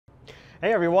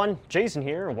Hey everyone, Jason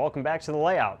here, and welcome back to The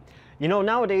Layout. You know,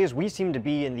 nowadays we seem to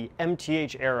be in the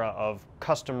MTH era of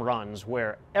custom runs,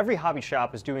 where every hobby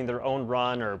shop is doing their own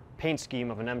run or paint scheme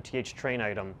of an MTH train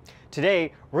item.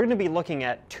 Today, we're going to be looking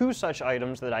at two such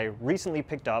items that I recently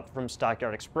picked up from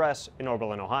Stockyard Express in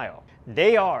Oberlin, Ohio.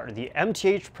 They are the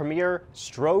MTH Premier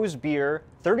Stroh's Beer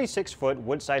 36-foot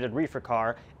wood-sided reefer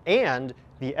car and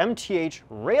the MTH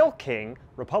Rail King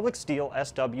Republic Steel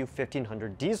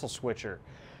SW1500 diesel switcher.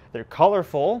 They're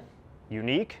colorful,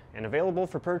 unique, and available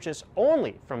for purchase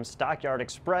only from Stockyard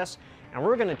Express, and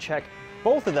we're going to check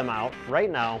both of them out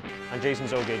right now on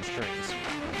Jason's O-Gauge Trains.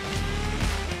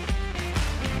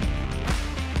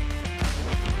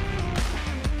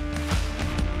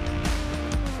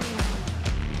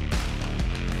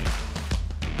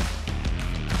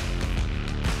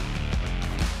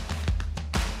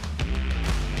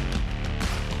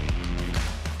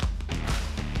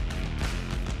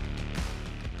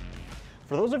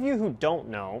 For those of you who don't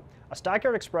know, a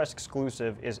Stockyard Express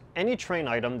exclusive is any train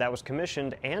item that was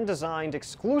commissioned and designed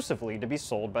exclusively to be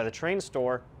sold by the train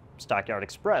store Stockyard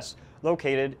Express,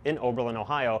 located in Oberlin,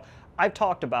 Ohio. I've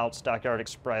talked about Stockyard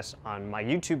Express on my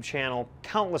YouTube channel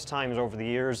countless times over the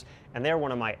years, and they're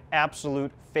one of my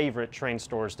absolute favorite train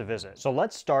stores to visit. So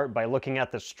let's start by looking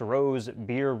at the Stroh's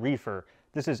Beer Reefer.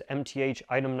 This is MTH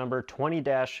item number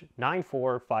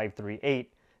 20-94538.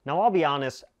 Now, I'll be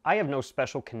honest, I have no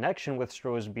special connection with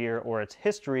Stroh's Beer or its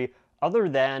history other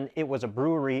than it was a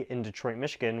brewery in Detroit,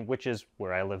 Michigan, which is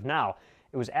where I live now.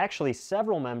 It was actually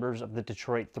several members of the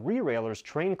Detroit Three Railers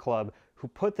Train Club who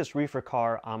put this reefer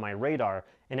car on my radar,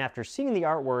 and after seeing the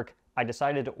artwork, I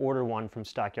decided to order one from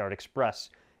Stockyard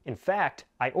Express. In fact,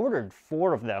 I ordered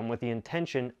 4 of them with the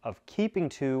intention of keeping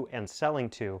 2 and selling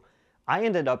 2. I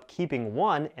ended up keeping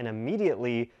 1 and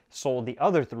immediately sold the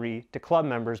other 3 to club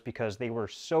members because they were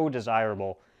so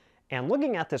desirable. And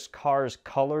looking at this car's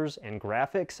colors and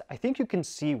graphics, I think you can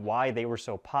see why they were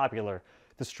so popular.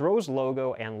 The Stroh's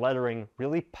logo and lettering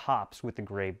really pops with the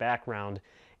gray background.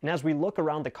 And as we look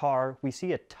around the car, we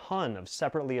see a ton of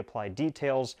separately applied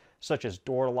details such as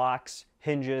door locks,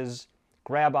 hinges,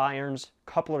 grab irons,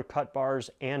 coupler cut bars,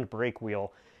 and brake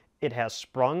wheel. It has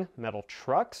sprung metal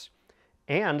trucks,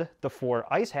 and the 4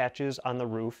 ice hatches on the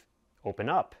roof open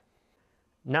up.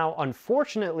 Now,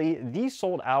 unfortunately, these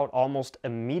sold out almost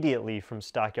immediately from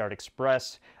Stockyard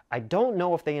Express. I don't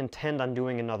know if they intend on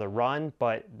doing another run,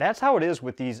 but that's how it is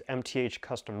with these MTH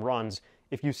custom runs.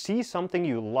 If you see something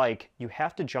you like, you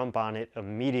have to jump on it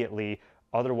immediately,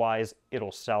 otherwise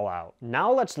it'll sell out.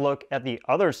 Now let's look at the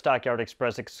other Stockyard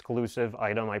Express exclusive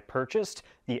item I purchased,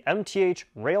 the MTH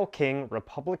Rail King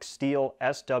Republic Steel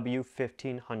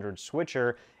SW1500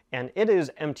 switcher, and it is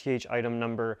MTH item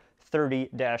number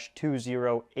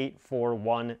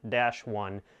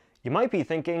 30-20841-1. You might be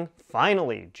thinking,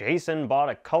 finally, Jason bought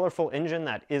a colorful engine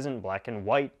that isn't black and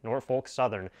white Norfolk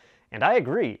Southern. And I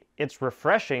agree, it's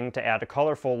refreshing to add a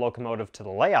colorful locomotive to the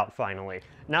layout finally.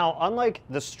 Now, unlike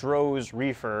the Stroh's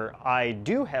Reefer, I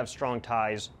do have strong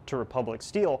ties to Republic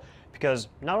Steel because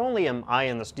not only am I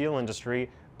in the steel industry,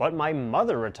 but my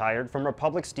mother retired from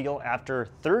Republic Steel after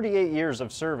 38 years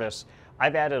of service.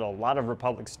 I've added a lot of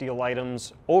Republic Steel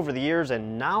items over the years,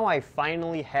 and now I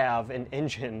finally have an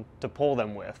engine to pull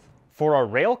them with. For a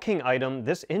Rail King item,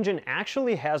 this engine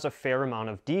actually has a fair amount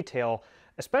of detail,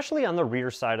 especially on the rear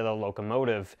side of the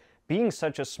locomotive. Being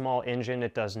such a small engine,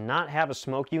 it does not have a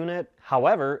smoke unit.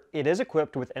 However, it is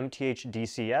equipped with MTH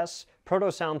DCS,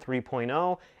 Protosound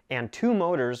 3.0, and 2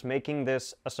 motors, making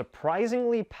this a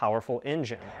surprisingly powerful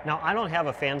engine. Now, I don't have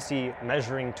a fancy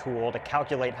measuring tool to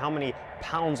calculate how many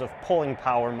pounds of pulling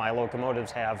power my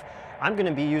locomotives have. I'm going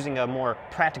to be using a more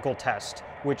practical test,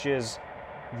 which is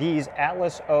these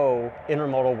Atlas O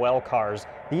intermodal well cars.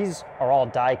 These are all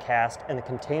die cast and the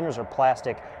containers are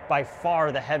plastic. By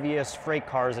far the heaviest freight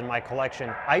cars in my collection.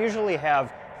 I usually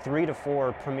have 3 to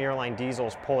 4 Premier Line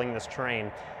diesels pulling this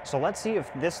train. So let's see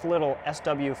if this little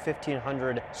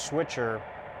SW1500 switcher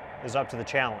is up to the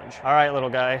challenge. All right, little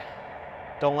guy,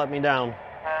 don't let me down.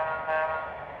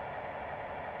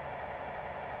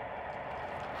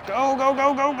 Go, go,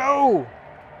 go, go, go!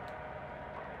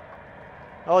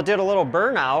 Oh, it did a little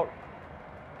burnout,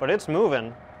 but it's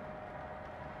moving.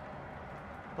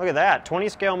 Look at that, 20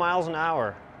 scale miles an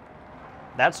hour.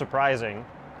 That's surprising.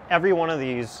 Every one of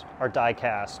these are die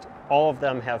cast. All of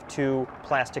them have 2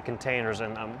 plastic containers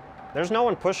in them. There's no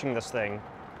one pushing this thing.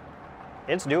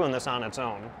 It's doing this on its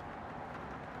own.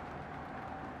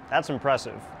 That's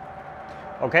impressive.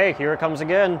 Okay, here it comes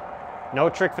again. No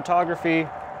trick photography.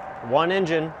 1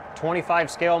 engine, 25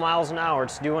 scale miles an hour.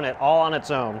 It's doing it all on its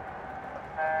own.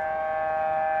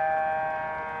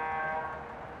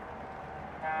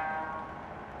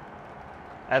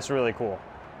 That's really cool.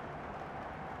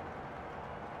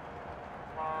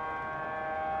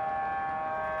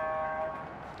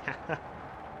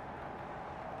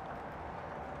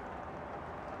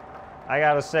 I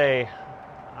gotta say,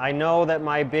 I know that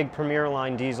my big Premier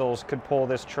Line diesels could pull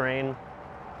this train.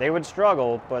 They would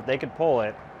struggle, but they could pull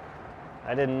it.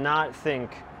 I did not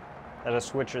think that a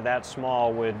switcher that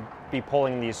small would be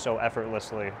pulling these so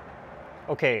effortlessly.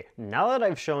 Okay, now that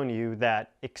I've shown you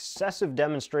that excessive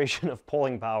demonstration of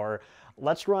pulling power,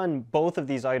 let's run both of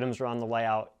these items around the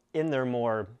layout in their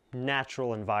more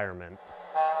natural environment.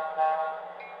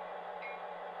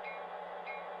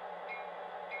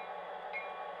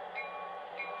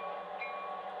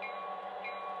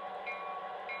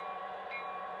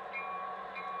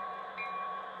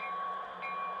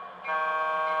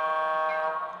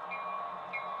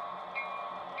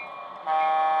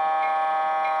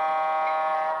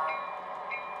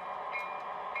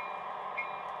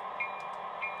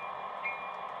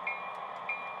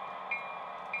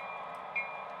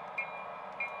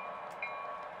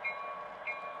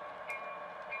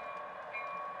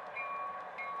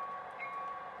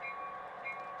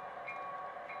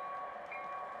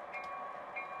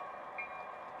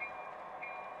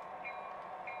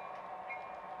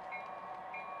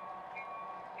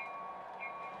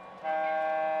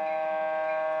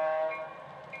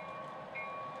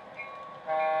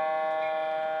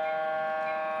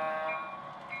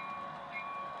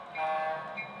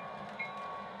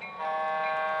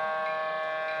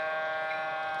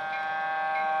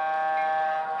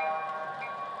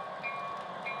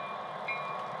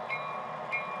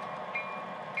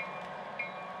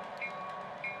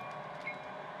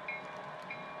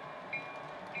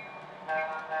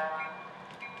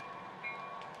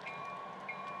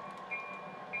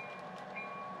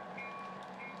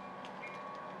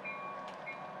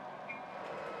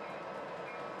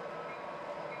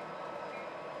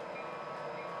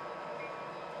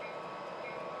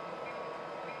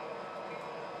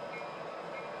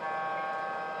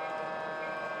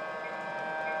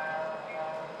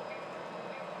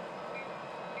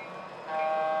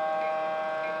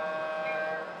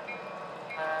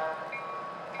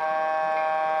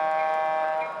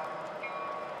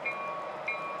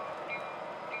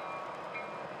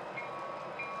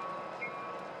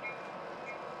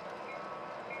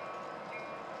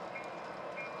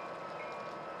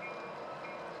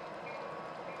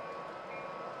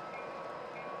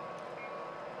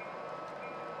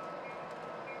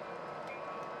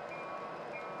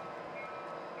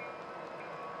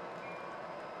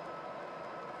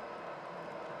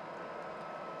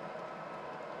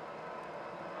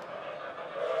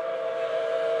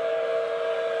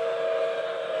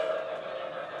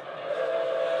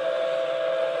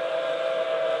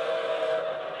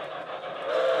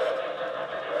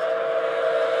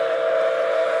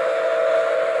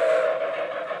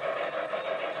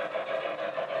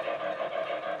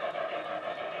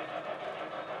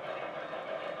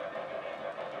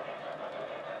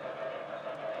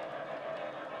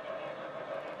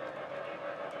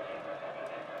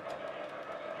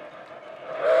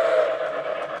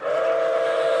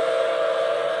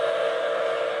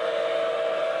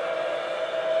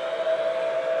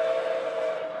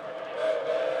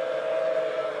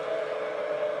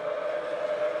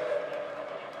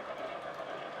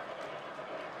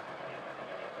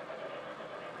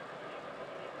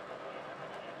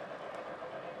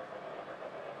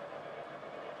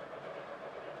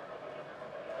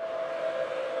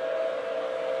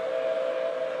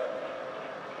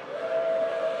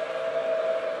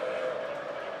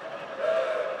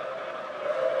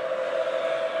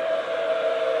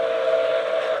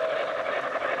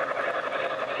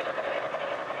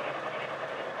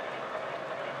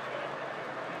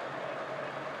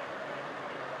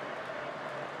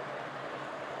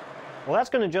 Well, that's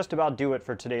going to just about do it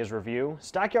for today's review.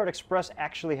 Stockyard Express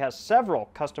actually has several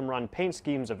custom-run paint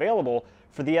schemes available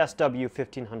for the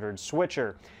SW1500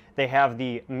 switcher. They have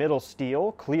the Middle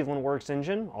Steel Cleveland Works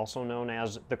engine, also known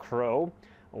as the Crow,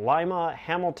 Lima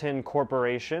Hamilton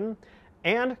Corporation,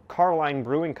 and Carline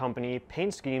Brewing Company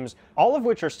paint schemes, all of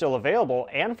which are still available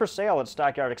and for sale at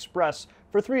Stockyard Express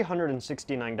for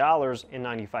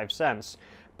 $369.95.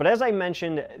 But as I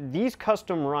mentioned, these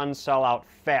custom runs sell out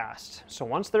fast, so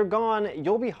once they're gone,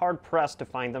 you'll be hard-pressed to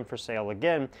find them for sale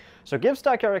again. So give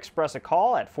Stockyard Express a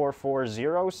call at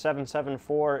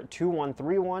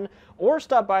 440-774-2131 or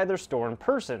stop by their store in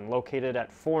person, located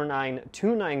at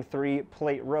 49293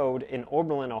 Plate Road in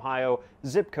Oberlin, Ohio,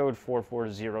 zip code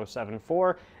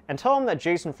 44074, and tell them that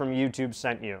Jason from YouTube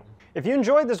sent you. If you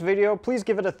enjoyed this video, please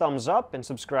give it a thumbs up and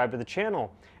subscribe to the channel.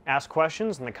 Ask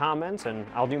questions in the comments and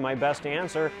I'll do my best to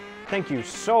answer. Thank you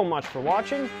so much for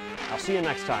watching. I'll see you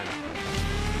next time.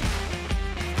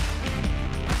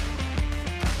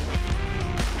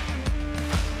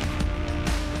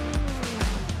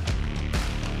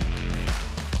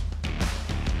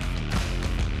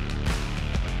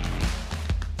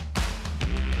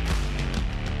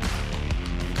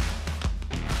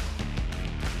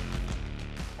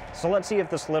 So let's see if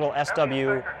this little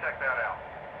SW...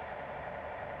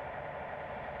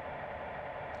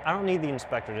 I don't need the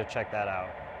inspector to check that out.